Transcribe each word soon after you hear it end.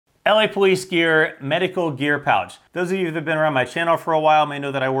LA Police Gear Medical Gear Pouch. Those of you that have been around my channel for a while may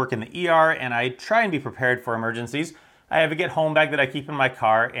know that I work in the ER and I try and be prepared for emergencies. I have a get home bag that I keep in my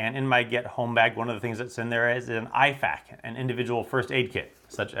car, and in my get home bag, one of the things that's in there is an IFAK, an individual first aid kit,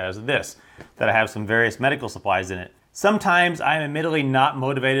 such as this, that I have some various medical supplies in it. Sometimes I'm admittedly not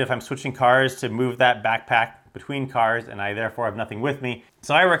motivated if I'm switching cars to move that backpack between cars, and I therefore have nothing with me.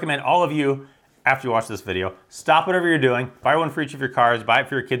 So I recommend all of you, after you watch this video, stop whatever you're doing, buy one for each of your cars, buy it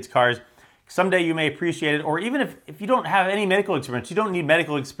for your kids' cars. Someday you may appreciate it, or even if you don't have any medical experience, you don't need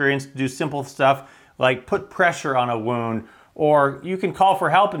medical experience to do simple stuff like put pressure on a wound, or you can call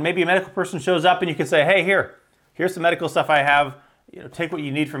for help and maybe a medical person shows up and you can say, hey, here's some medical stuff I have, take what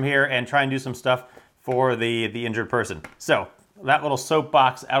you need from here and try and do some stuff for the injured person. So that little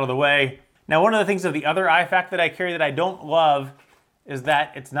soapbox out of the way. Now, one of the things of the other IFAK that I carry that I don't love is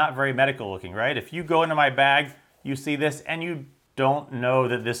that it's not very medical looking, right? If you go into my bag, you see this and you don't know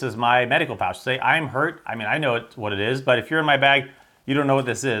that this is my medical pouch. Say, I'm hurt. I mean, I know what it is, but if you're in my bag, you don't know what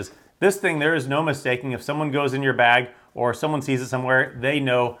this is. This thing, there is no mistaking. If someone goes in your bag or someone sees it somewhere, they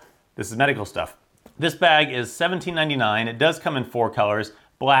know this is medical stuff. This bag is $17.99. It does come in 4 colors,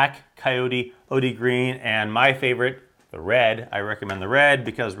 black, coyote, OD green, and my favorite, the red. I recommend the red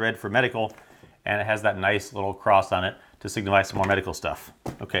because red for medical, and it has that nice little cross on it to signify some more medical stuff.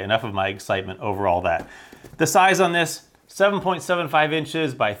 Okay, enough of my excitement over all that. The size on this, 7.75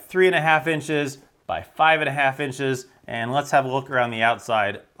 inches by 3.5 inches by 5.5 inches. And let's have a look around the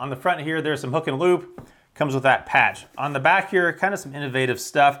outside. On the front here, there's some hook and loop, comes with that patch. On the back here, kind of some innovative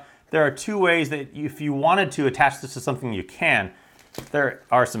stuff. There are 2 ways that if you wanted to attach this to something, you can. There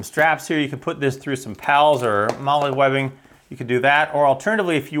are some straps here. You can put this through some pals or molly webbing. You can do that. Or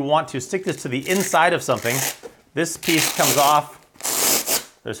alternatively, if you want to stick this to the inside of something, this piece comes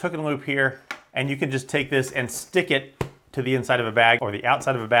off. There's hook and loop here, and you can just take this and stick it to the inside of a bag or the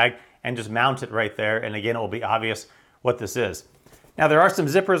outside of a bag and just mount it right there. And again, it will be obvious what this is. Now, there are some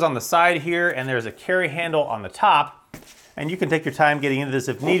zippers on the side here, and there's a carry handle on the top, and you can take your time getting into this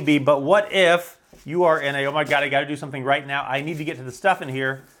if need be. But what if you are in a, oh my God, I got to do something right now, I need to get to the stuff in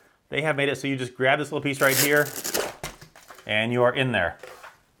here. They have made it so you just grab this little piece right here and you are in there.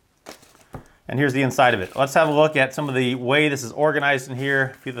 And here's the inside of it. Let's have a look at some of the way this is organized in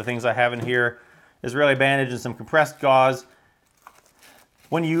here. A few of the things I have in here is really bandage and some compressed gauze.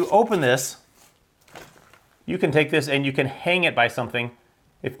 When you open this, you can take this and you can hang it by something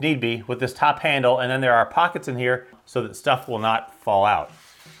if need be with this top handle, and then there are pockets in here so that stuff will not fall out.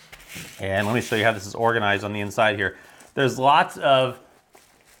 And let me show you how this is organized on the inside here. There's lots of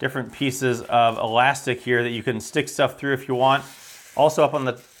different pieces of elastic here that you can stick stuff through if you want. Also up on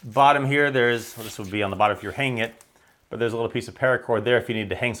the bottom here, there's, well, this would be on the bottom if you're hanging it, but there's a little piece of paracord there if you need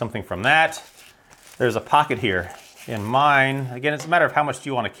to hang something from that. There's a pocket here. In mine, again, it's a matter of how much do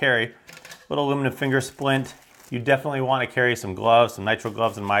you want to carry. Little aluminum finger splint. You definitely want to carry some gloves, some nitrile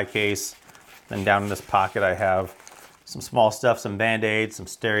gloves in my case. Then down in this pocket I have some small stuff, some Band-Aids, some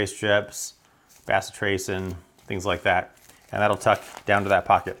steri strips, bacitracin, things like that. And that'll tuck down to that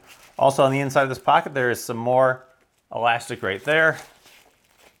pocket. Also on the inside of this pocket there is some more elastic right there.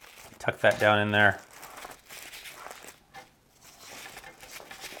 Tuck that down in there.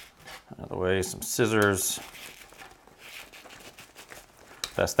 Another way, some scissors.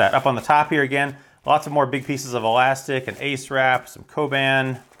 That's that. Up on the top here again, lots of more big pieces of elastic, an ace wrap, some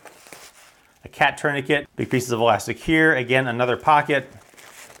Coban, a cat tourniquet, big pieces of elastic here. Again, another pocket.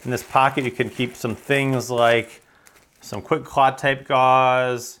 In this pocket you can keep some things like some quick clot type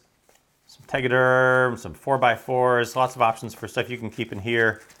gauze, some Tegaderm, some 4x4s, lots of options for stuff you can keep in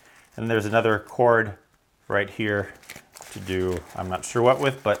here. And there's another cord right here to do, I'm not sure what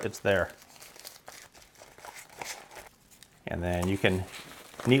with, but it's there. And then you can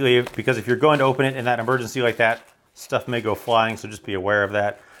neatly, because if you're going to open it in that emergency like that, stuff may go flying, so just be aware of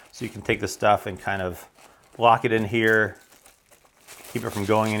that. So you can take the stuff and kind of lock it in here, keep it from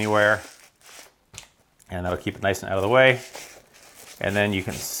going anywhere, and that'll keep it nice and out of the way. And then you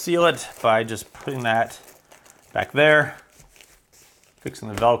can seal it by just putting that back there, fixing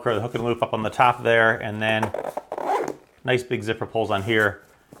the Velcro, the hook and loop up on the top there, and then nice big zipper pulls on here.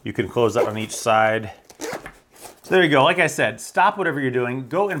 You can close that on each side. So there you go. Like I said, stop whatever you're doing.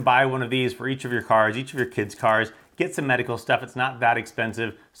 Go and buy one of these for each of your cars, each of your kids' cars. Get some medical stuff. It's not that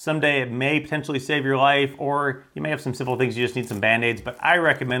expensive. Someday it may potentially save your life, or you may have some simple things you just need some Band-Aids, but I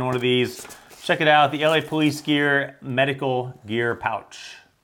recommend one of these. Check it out, the LA Police Gear Medical Gear Pouch.